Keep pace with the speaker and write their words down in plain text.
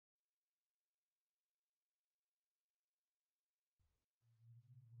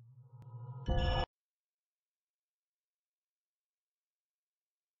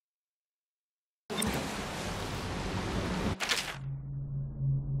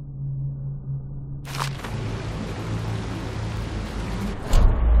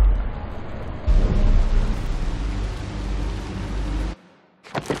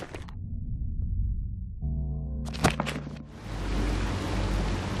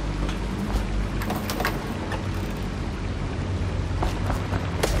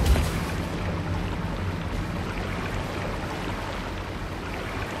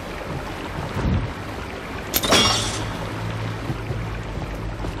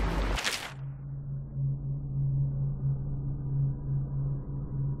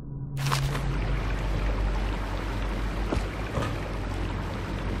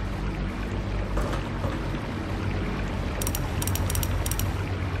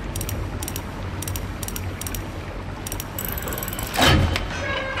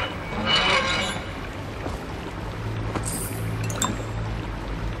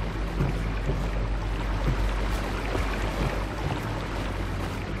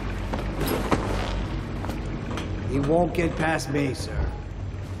He won't get past me, sir.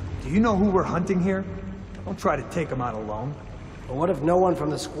 Do you know who we're hunting here? Don't try to take him out alone. But what if no one from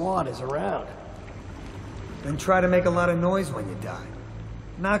the squad is around? Then try to make a lot of noise when you die.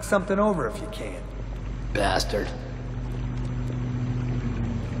 Knock something over if you can. Bastard.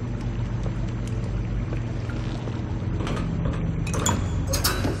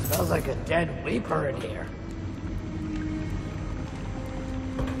 Smells like a dead weeper in here.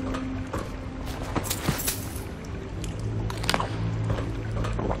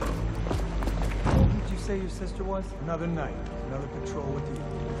 What did you say your sister was? Another night, another patrol with you.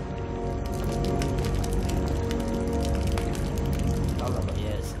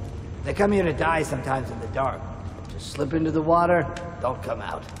 Yes. They come here to die sometimes in the dark. Just slip into the water, don't come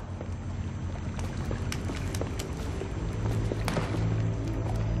out.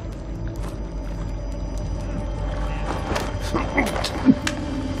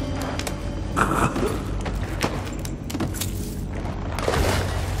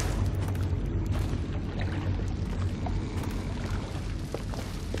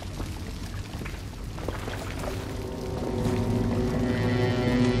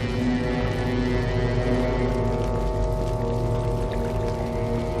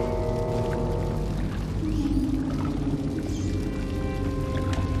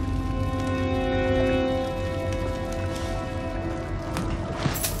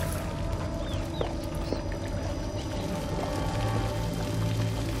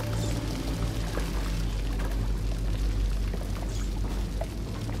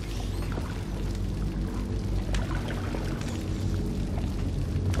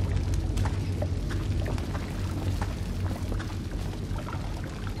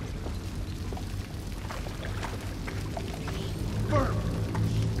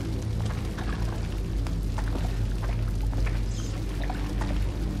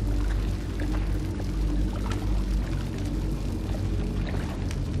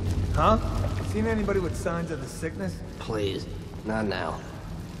 Huh? Seen anybody with signs of the sickness? Please, not now.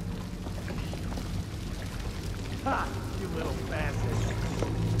 Ha! You little bastard.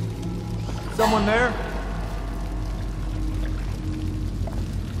 Someone there?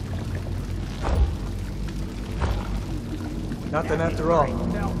 Nothing after all.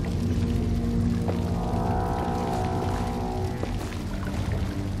 No.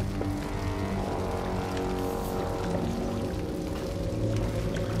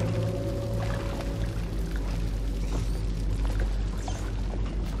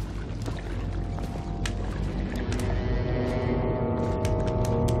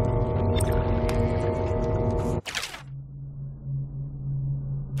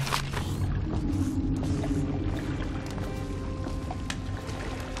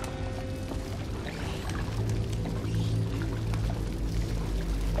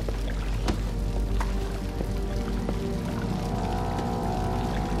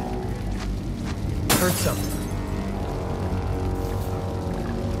 Heard something.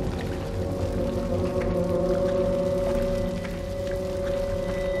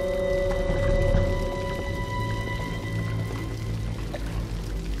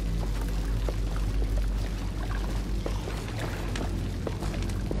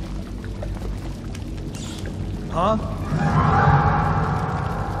 Huh?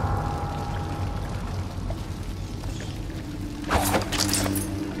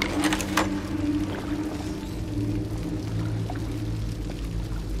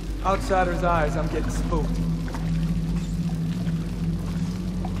 Outsider's eyes, I'm getting spooked.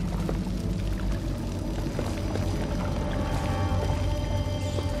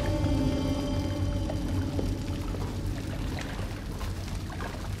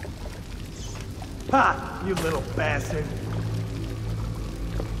 Ha! You little bastard.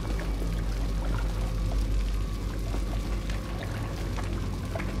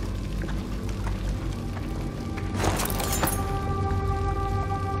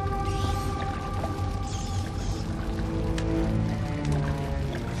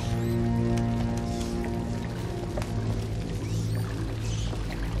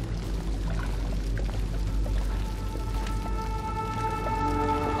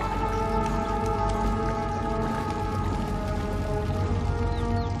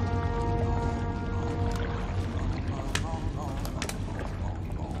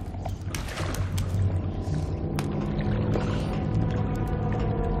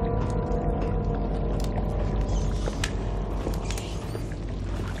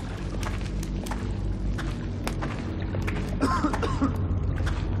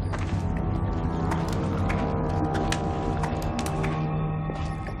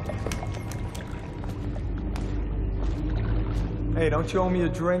 Hey, don't you owe me a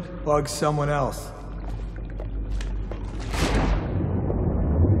drink? Bug someone else.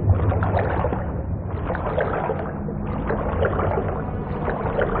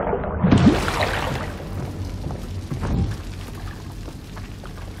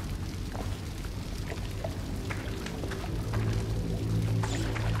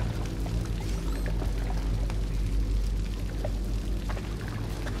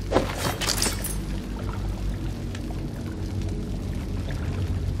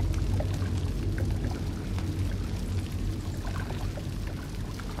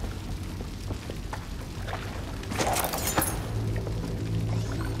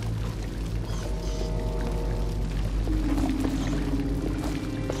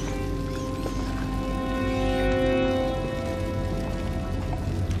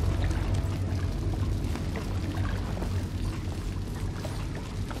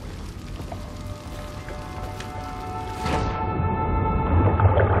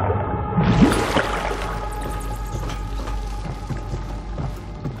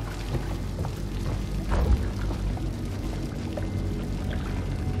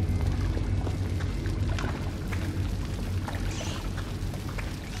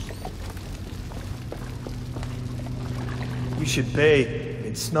 You should bathe. I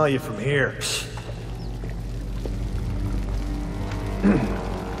can smell you from here.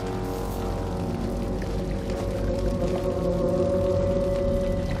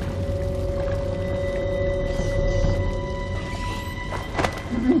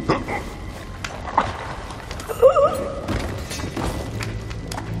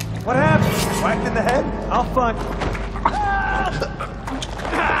 What happened? Whacked in the head? I'll find...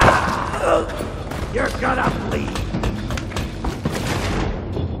 You're gonna bleed.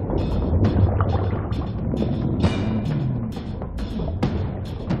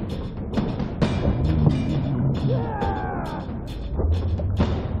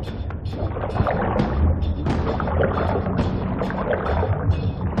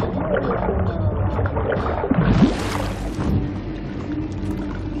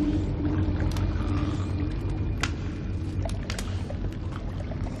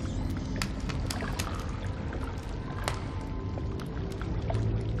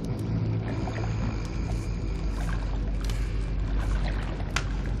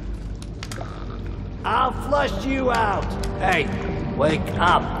 I'll flush you out. Hey, wake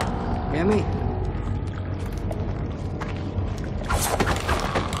up. Hear me?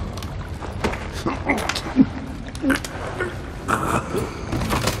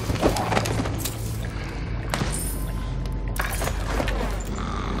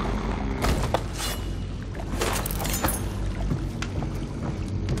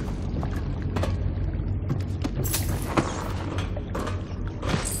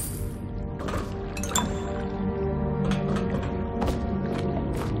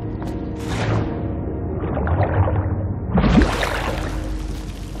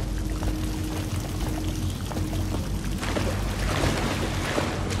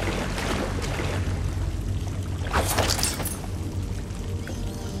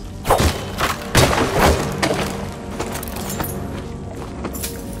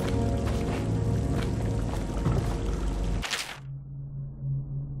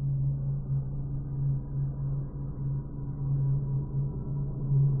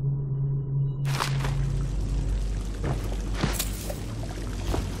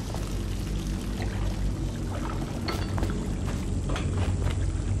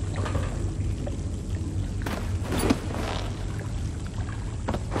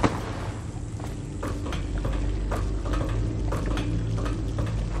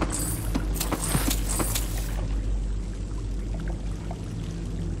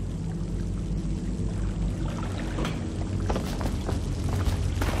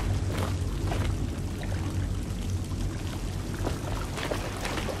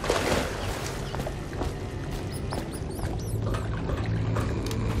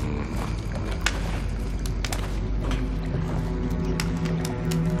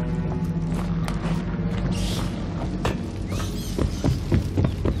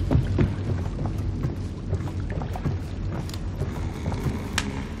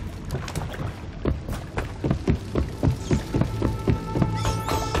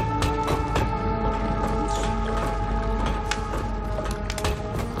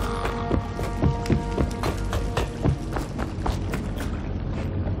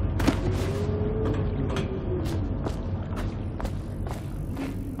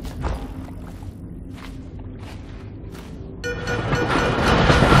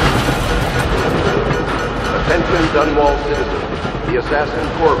 Dunwall citizen, the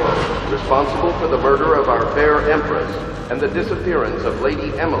assassin Corvo, responsible for the murder of our fair Empress and the disappearance of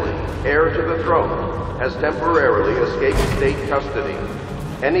Lady Emily, heir to the throne, has temporarily escaped state custody.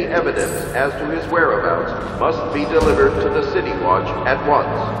 Any evidence as to his whereabouts must be delivered to the City Watch at once.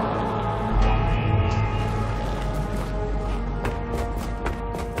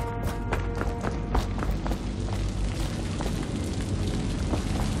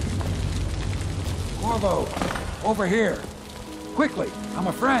 Corvo, over here. Quickly, I'm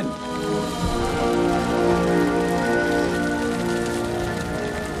a friend.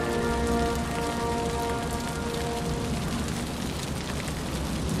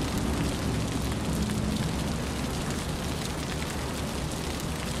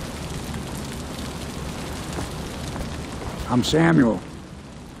 I'm Samuel,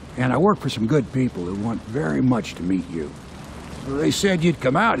 and I work for some good people who want very much to meet you. They said you'd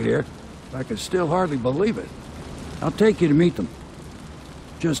come out here. I can still hardly believe it. I'll take you to meet them.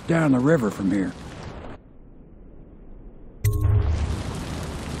 Just down the river from here.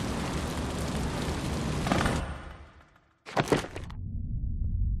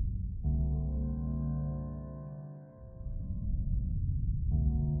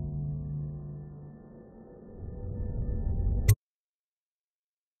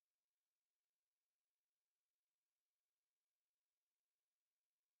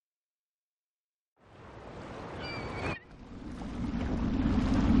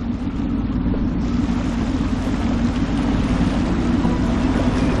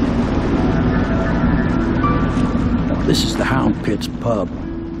 This is the Hound Pit's pub,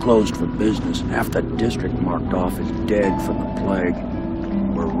 closed for business. Half the district marked off as dead from the plague.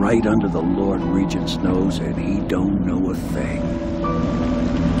 We're right under the Lord Regent's nose, and he don't know a thing.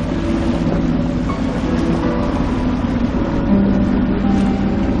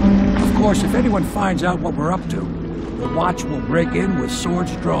 Of course, if anyone finds out what we're up to, the Watch will break in with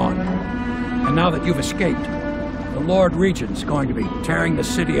swords drawn. And now that you've escaped, the Lord Regent's going to be tearing the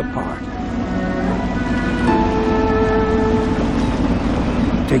city apart.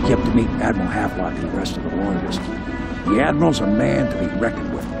 Take you up to meet Admiral Havelock and the rest of the Loyalists. The Admiral's a man to be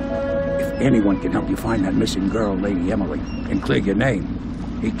reckoned with. If anyone can help you find that missing girl, Lady Emily, and clear your name,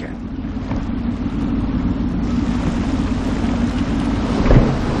 he can.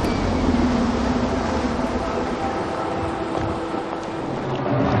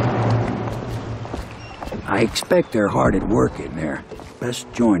 I expect they're hard at work in there.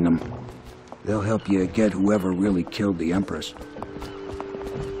 Best join them. They'll help you get whoever really killed the Empress.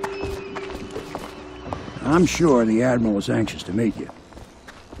 I'm sure the Admiral is anxious to meet you.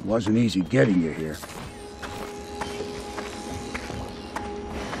 It wasn't easy getting you here.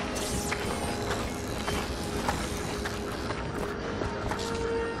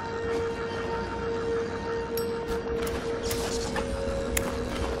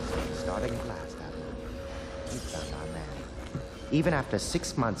 Starting at last, Admiral. We found our man. Even after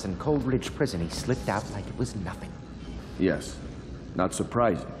 6 months in Coldridge Prison, he slipped out like it was nothing. Yes. Not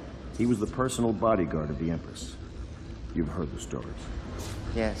surprising. He was the personal bodyguard of the Empress. You've heard the stories.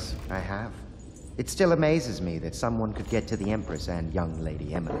 Yes, I have. It still amazes me that someone could get to the Empress and young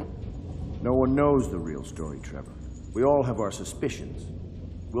Lady Emily. No one knows the real story, Trevor. We all have our suspicions.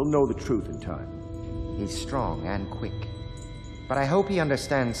 We'll know the truth in time. He's strong and quick. But I hope he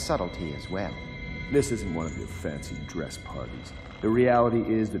understands subtlety as well. This isn't one of your fancy dress parties. The reality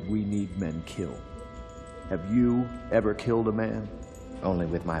is that we need men killed. Have you ever killed a man? Only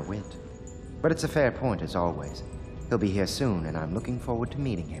with my wit. But it's a fair point as always. He'll be here soon, and I'm looking forward to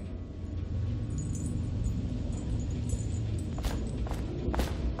meeting him.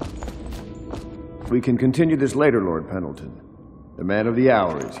 We can continue this later, Lord Pendleton. The man of the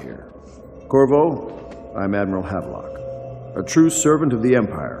hour is here. Corvo, I'm Admiral Havelock. A true servant of the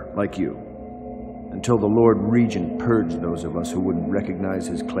Empire, like you. Until the Lord Regent purged those of us who wouldn't recognize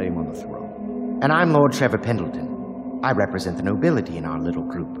his claim on the throne. And I'm Lord Trevor Pendleton. I represent the nobility in our little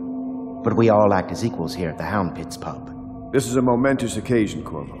group. But we all act as equals here at the Hound Pit's pub. This is a momentous occasion,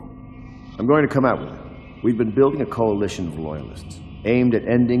 Corvo. I'm going to come out with it. We've been building a coalition of loyalists, aimed at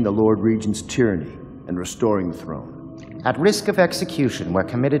ending the Lord Regent's tyranny and restoring the throne. At risk of execution, we're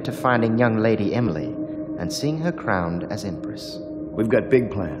committed to finding young Lady Emily and seeing her crowned as Empress. We've got big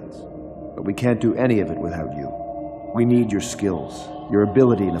plans, but we can't do any of it without you. We need your skills, your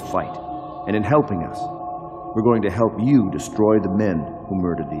ability in a fight, and in helping us. We're going to help you destroy the men who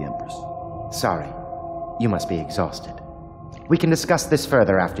murdered the Empress. Sorry. You must be exhausted. We can discuss this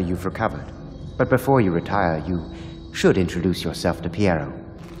further after you've recovered. But before you retire, you should introduce yourself to Piero.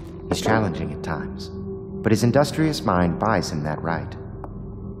 He's challenging at times, but his industrious mind buys him that right.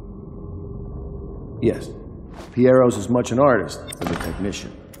 Yes. Piero's as much an artist as a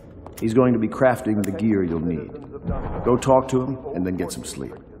technician. He's going to be crafting the gear you'll need. Go talk to him, and then get some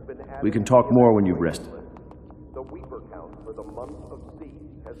sleep. We can talk more when you've rested.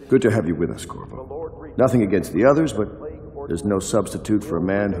 Good to have you with us, Corvo. Nothing against the others, but there's no substitute for a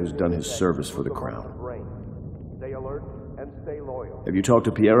man who's done his service for the crown. Have you talked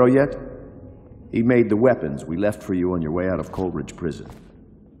to Piero yet? He made the weapons we left for you on your way out of Coldridge Prison.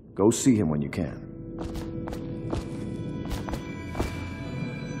 Go see him when you can.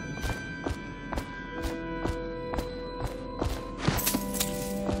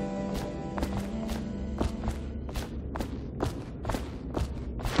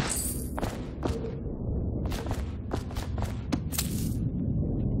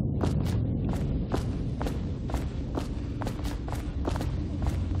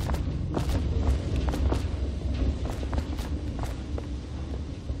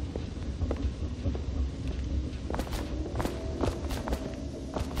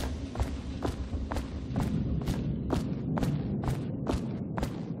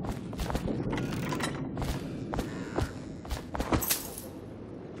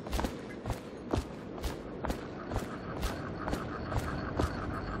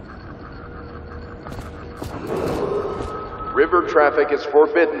 River traffic is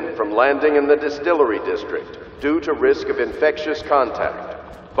forbidden from landing in the distillery district due to risk of infectious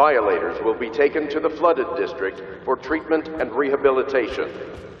contact. Violators will be taken to the flooded district for treatment and rehabilitation.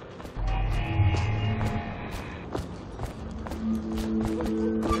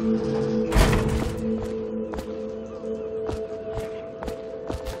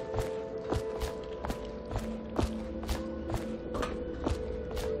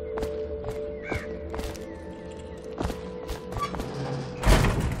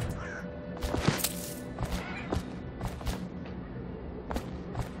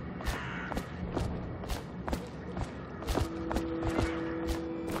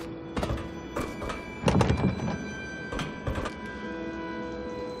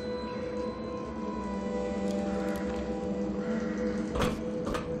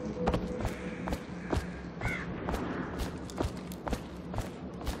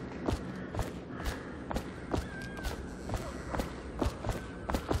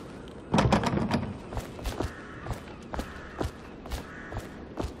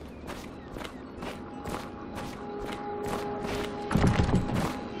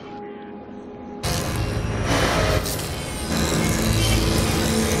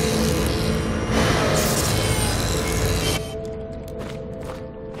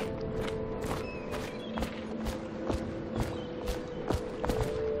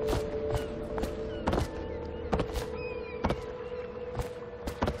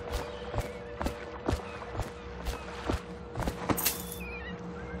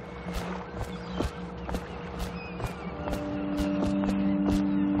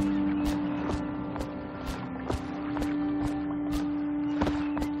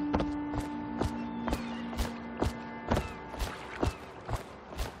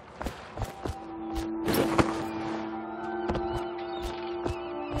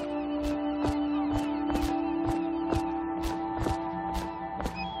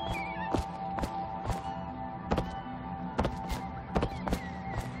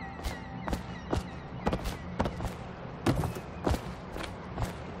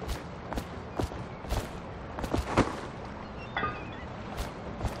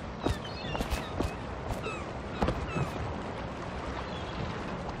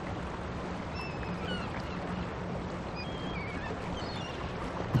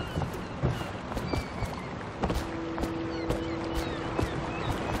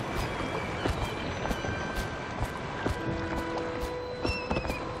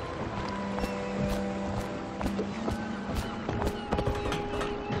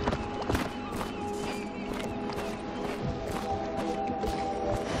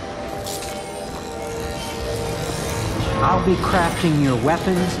 I'll be crafting your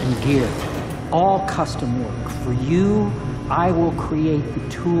weapons and gear, all custom work. For you, I will create the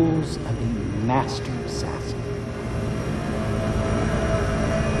tools of a master assassin.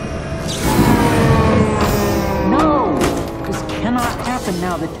 No! This cannot happen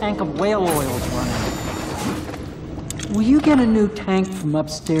now. The tank of whale oil's run out. Will you get a new tank from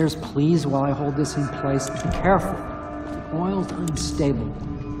upstairs, please, while I hold this in place? Be careful. The oil's unstable.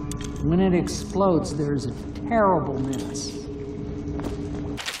 When it explodes, there's a terrible mess.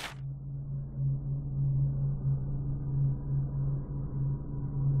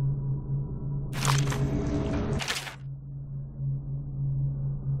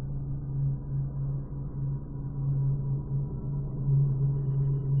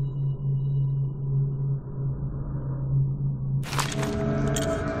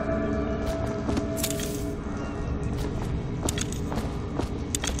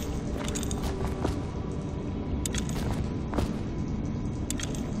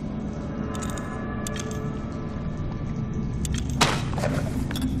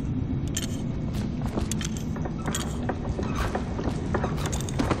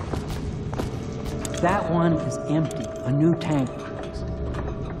 That one is empty. A new tank, please.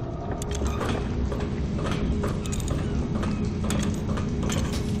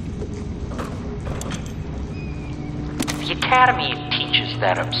 The Academy teaches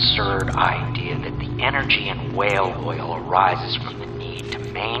that absurd idea that the energy in whale oil arises from the need to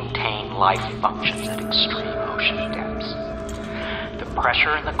maintain life functions at extreme ocean depths. The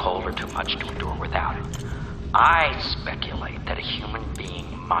pressure and the cold are too much to endure without it. I speculate that a human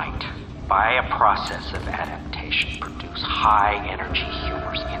being might, by a process of adaptation, produce high-energy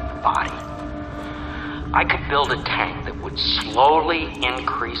humors in the body. I could build a tank that would slowly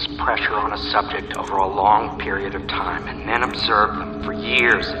increase pressure on a subject over a long period of time and then observe them for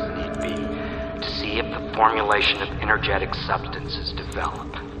years if need be to see if the formulation of energetic substances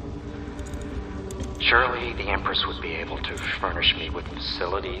develop. Surely the Empress would be able to furnish me with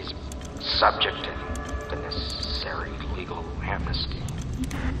facilities subject to the necessary legal amnesty.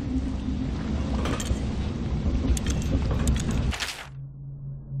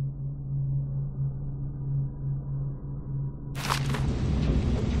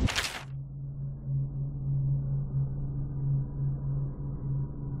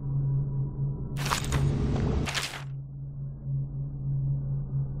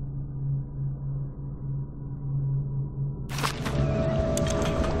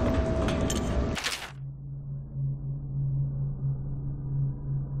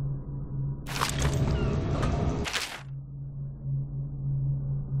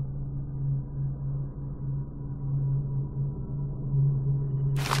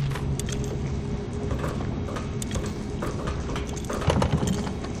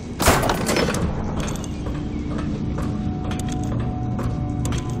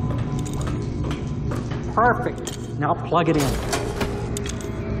 Perfect. Now plug it in.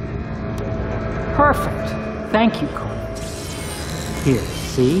 Perfect. Thank you, Cole. Here,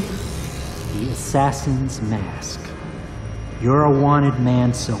 see? The assassin's mask. You're a wanted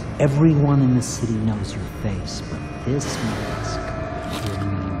man, so everyone in the city knows your face, but this mask will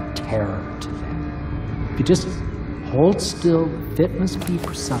mean terror to them. If you just hold still, the fit must be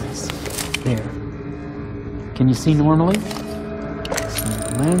precise. There. Can you see normally?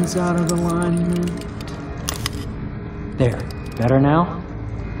 Some lens out of alignment. There. Better now?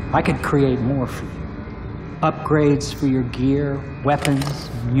 I could create more for you. Upgrades for your gear, weapons,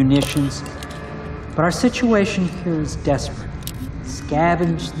 munitions. But our situation here is desperate.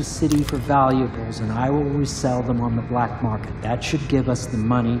 Scavenge the city for valuables and I will resell them on the black market. That should give us the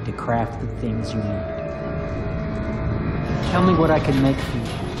money to craft the things you need. Tell me what I can make for you.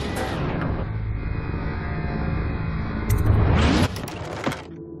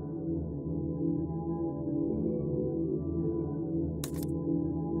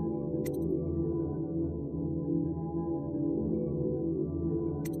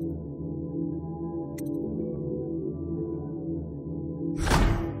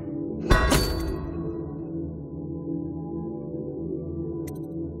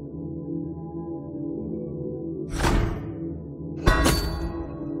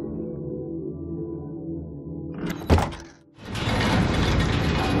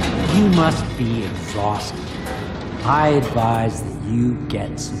 You must be exhausted. I advise that you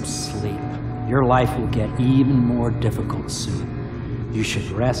get some sleep. Your life will get even more difficult soon. You should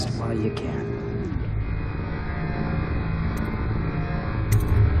rest while you can.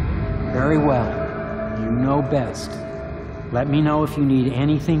 Very well. You know best. Let me know if you need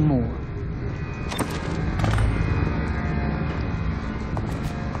anything more.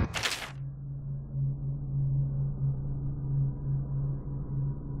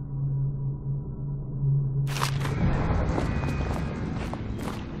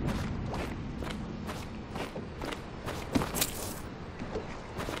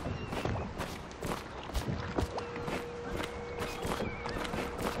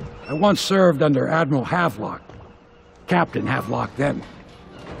 I once served under Admiral Havelock. Captain Havelock then.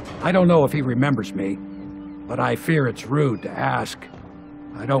 I don't know if he remembers me, but I fear it's rude to ask.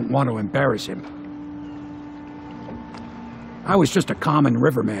 I don't want to embarrass him. I was just a common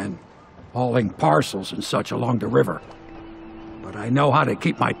riverman, hauling parcels and such along the river. But I know how to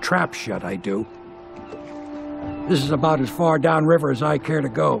keep my trap shut, I do. This is about as far downriver as I care to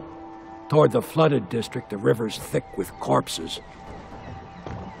go. Toward the flooded district, the river's thick with corpses.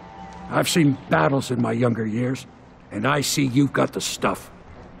 I've seen battles in my younger years, and I see you've got the stuff.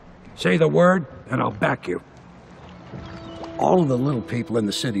 Say the word, and I'll back you. All of the little people in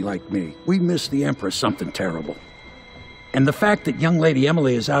the city like me, we miss the Empress something terrible. And the fact that young Lady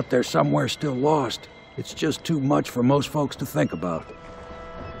Emily is out there somewhere still lost, it's just too much for most folks to think about.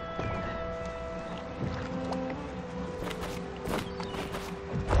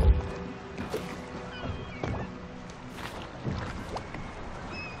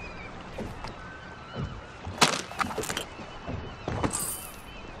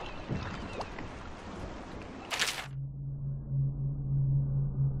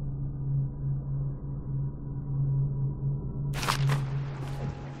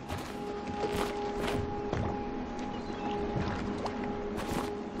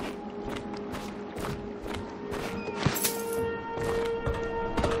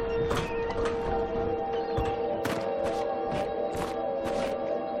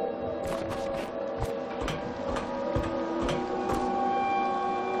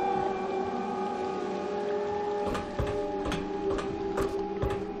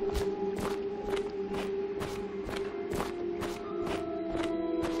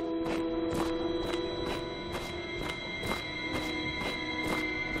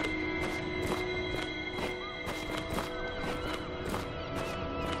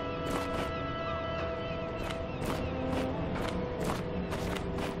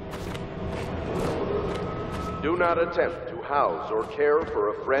 Do not attempt to house or care for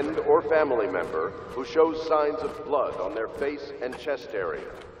a friend or family member who shows signs of blood on their face and chest area.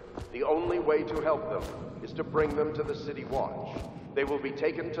 The only way to help them is to bring them to the City Watch. They will be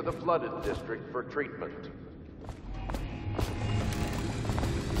taken to the flooded district for treatment.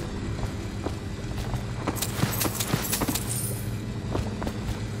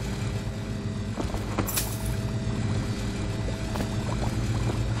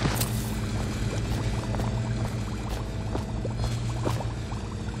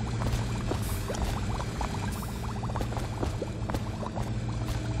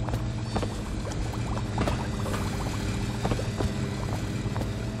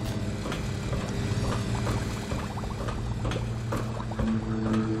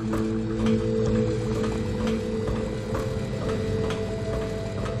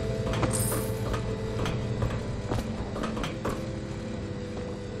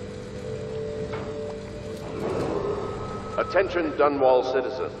 Attention Dunwall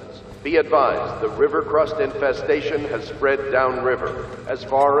citizens. Be advised the river crust infestation has spread downriver, as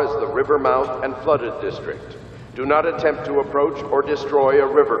far as the river mouth and flooded district. Do not attempt to approach or destroy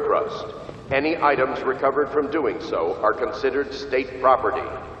a river crust. Any items recovered from doing so are considered state property.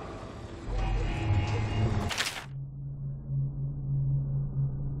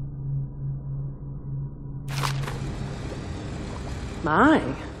 My,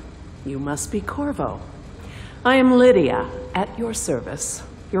 you must be Corvo. I am Lydia, at your service.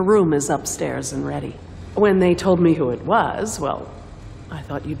 Your room is upstairs and ready. When they told me who it was, well, I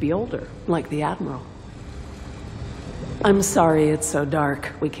thought you'd be older, like the Admiral. I'm sorry it's so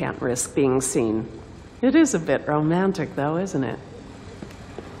dark. We can't risk being seen. It is a bit romantic, though, isn't it?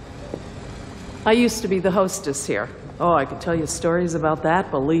 I used to be the hostess here. Oh, I could tell you stories about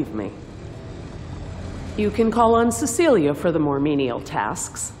that, believe me. You can call on Cecilia for the more menial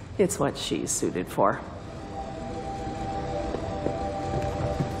tasks. It's what she's suited for.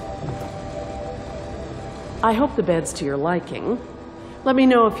 I hope the bed's to your liking. Let me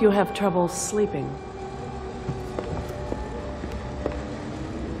know if you have trouble sleeping.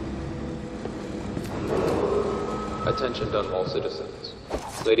 Attention Dunwall citizens.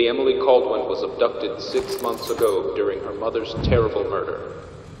 Lady Emily Caldwell was abducted 6 months ago during her mother's terrible murder.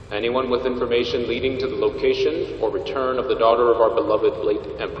 Anyone with information leading to the location or return of the daughter of our beloved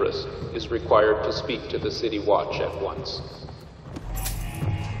late Empress is required to speak to the City Watch at once.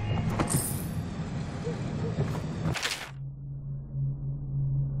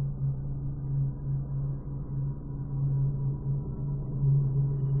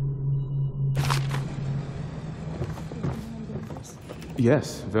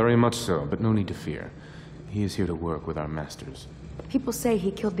 Yes, very much so, but no need to fear. He is here to work with our masters. People say he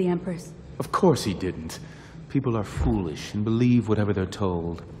killed the Empress. Of course he didn't. People are foolish and believe whatever they're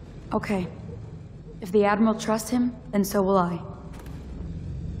told. Okay. If the Admiral trusts him, then so will I.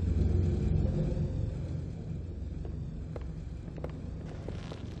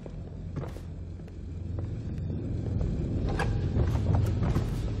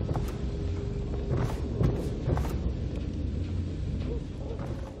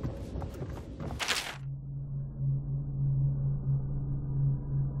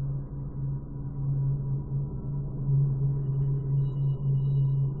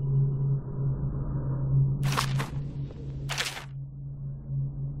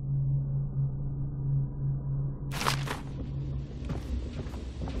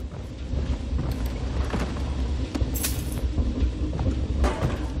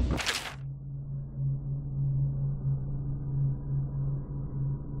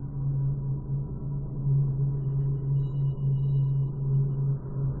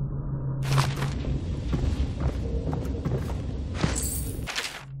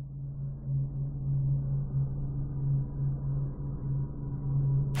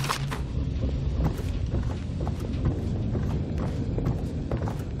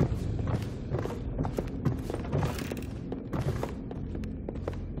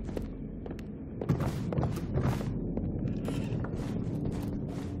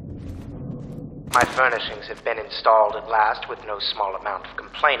 My furnishings have been installed at last with no small amount of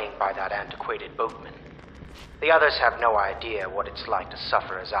complaining by that antiquated boatman. The others have no idea what it's like to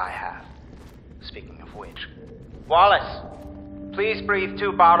suffer as I have. Speaking of which... Wallace! Please breathe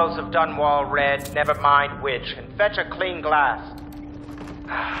 2 bottles of Dunwall Red, never mind which, and fetch a clean glass.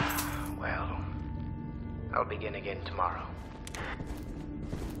 Well, I'll begin again tomorrow.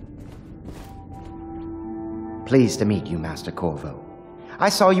 Pleased to meet you, Master Corvo. I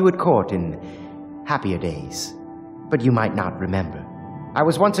saw you at court in happier days, but you might not remember. I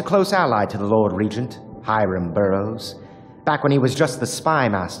was once a close ally to the Lord Regent, Hiram Burroughs, back when he was just the spy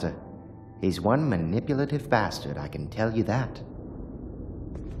master. He's one manipulative bastard, I can tell you that.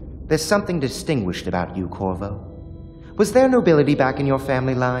 There's something distinguished about you, Corvo. Was there nobility back in your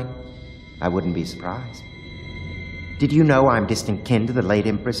family line? I wouldn't be surprised. Did you know I'm distant kin to the late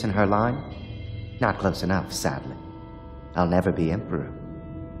Empress and her line? Not close enough, sadly. I'll never be Emperor.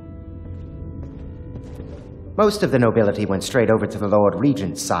 Most of the nobility went straight over to the Lord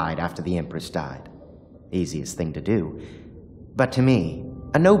Regent's side after the Empress died. Easiest thing to do. But to me,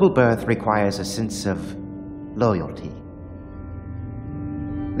 a noble birth requires a sense of loyalty.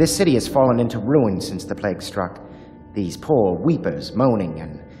 This city has fallen into ruin since the plague struck. These poor weepers moaning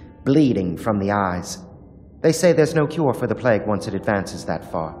and bleeding from the eyes. They say there's no cure for the plague once it advances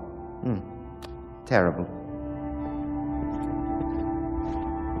that far. Terrible.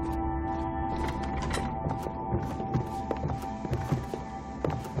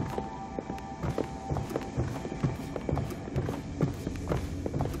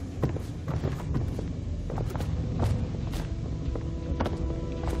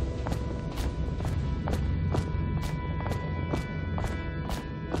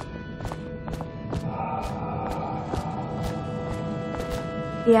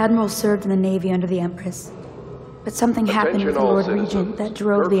 The Admiral served in the Navy under the Empress. But something happened with the Lord Regent that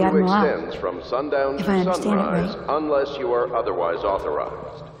drove the Admiral out. From sundown if to I understand sunrise, it right. Unless you are otherwise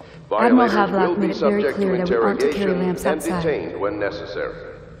authorized. Admiral Violators Havelock will made be it very subject clear to that we aren't to carry interrogation lamps and outside. detained when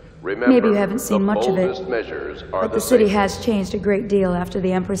necessary. Remember, Maybe you haven't seen much of it, boldest measures are but the city same. has changed a great deal after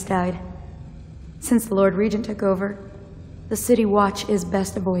the Empress died. Since the Lord Regent took over, the city watch is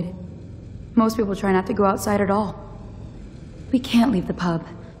best avoided. Most people try not to go outside at all. We can't leave the pub.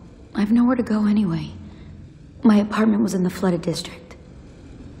 I've nowhere to go anyway. My apartment was in the flooded district.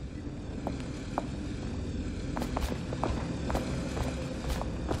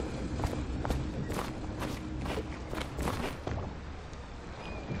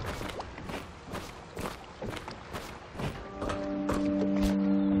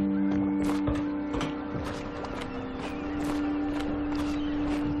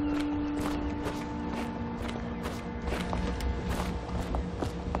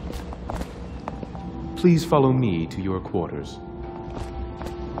 Please follow me to your quarters.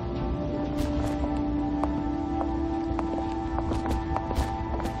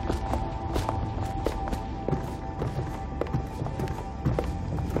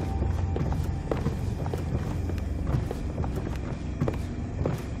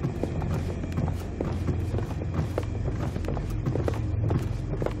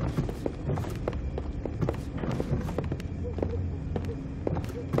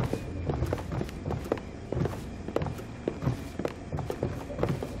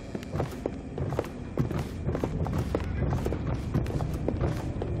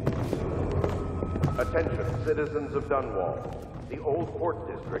 Attention, citizens of Dunwall. The Old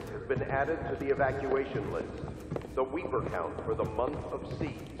Port District has been added to the evacuation list. The weeper count for the month of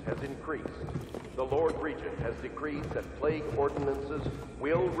siege has increased. The Lord Regent has decreed that plague ordinances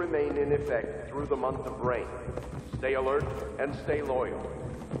will remain in effect through the month of rain. Stay alert and stay loyal.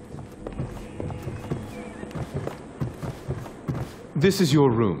 This is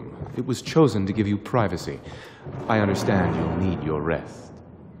your room. It was chosen to give you privacy. I understand you'll need your rest.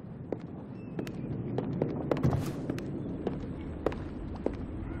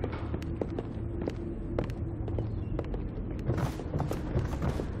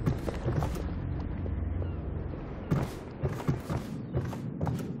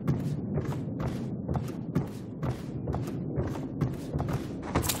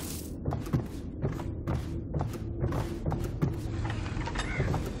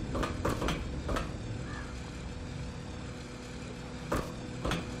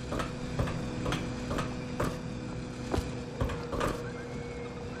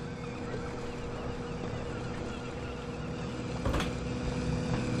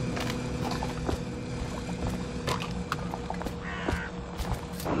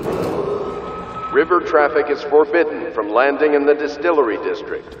 River traffic is forbidden from landing in the distillery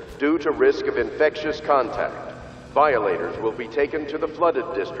district due to risk of infectious contact. Violators will be taken to the flooded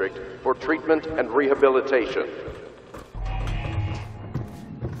district for treatment and rehabilitation.